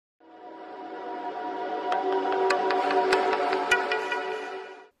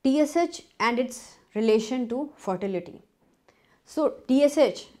TSH and its relation to fertility. So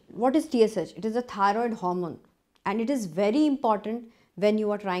TSH, what is TSH? It is a thyroid hormone and it is very important when you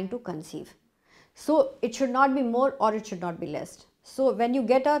are trying to conceive. So it should not be more or it should not be less. So when you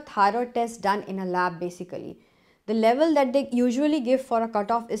get a thyroid test done in a lab, basically, the level that they usually give for a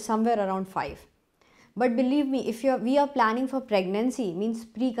cutoff is somewhere around 5. But believe me, if we are planning for pregnancy, means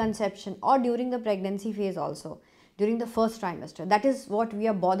pre-conception or during the pregnancy phase also, during the first trimester, that is what we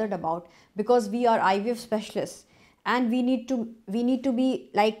are bothered about, because we are IVF specialists and we need to be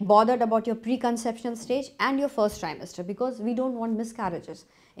like bothered about your preconception stage and your first trimester, because we don't want miscarriages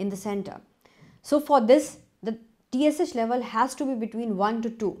in the center. So for this, the TSH level has to be between 1 to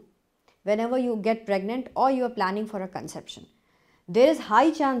 2 whenever you get pregnant or you are planning for a conception. There is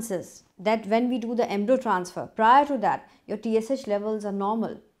high chances that when we do the embryo transfer, prior to that, your TSH levels are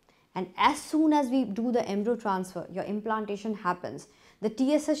normal. And as soon as we do the embryo transfer, your implantation happens, the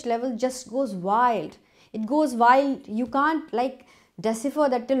TSH level just goes wild. It goes wild. You can't like decipher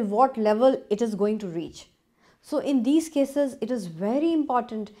that till what level it is going to reach. So in these cases, it is very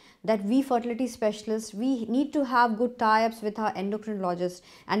important that we fertility specialists, we need to have good tie-ups with our endocrinologist,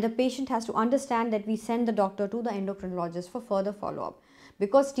 and the patient has to understand that we send the doctor to the endocrinologist for further follow-up.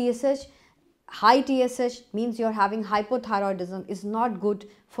 Because TSH, high TSH means you're having hypothyroidism, is not good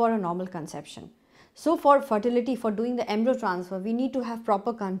for a normal conception. So for fertility, for doing the embryo transfer, we need to have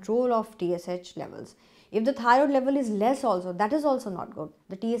proper control of TSH levels. If the thyroid level is less also, that is also not good.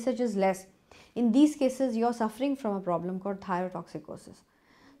 The TSH is less. In these cases, you are suffering from a problem called thyrotoxicosis.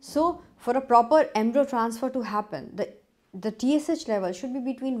 So for a proper embryo transfer to happen, the TSH level should be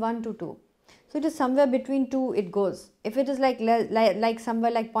between 1 to 2. So it is somewhere between 2 it goes. If it is like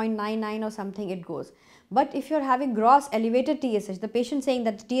somewhere like 0.99 or something, it goes. But if you are having gross elevated TSH, the patient saying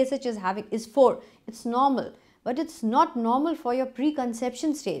that the TSH is 4, it's normal. But it's not normal for your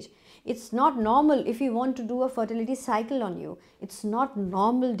preconception stage. It's not normal if you want to do a fertility cycle on you. It's not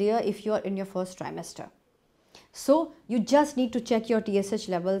normal, dear, if you are in your first trimester. So you just need to check your TSH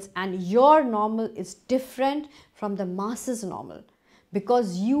levels, and your normal is different from the masses normal,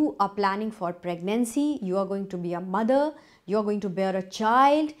 because you are planning for pregnancy, you are going to be a mother, you are going to bear a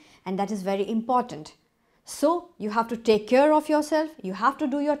child, and that is very important. So you have to take care of yourself. You have to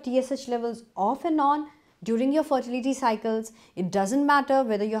do your TSH levels off and on during your fertility cycles. It doesn't matter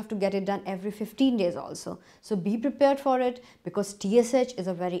whether you have to get it done every 15 days also. So be prepared for it, because TSH is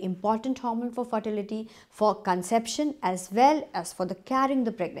a very important hormone for fertility, for conception, as well as for the carrying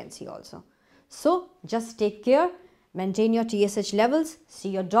the pregnancy also. So just take care, maintain your TSH levels, see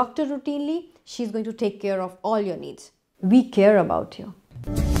your doctor routinely. She's going to take care of all your needs. We care about you.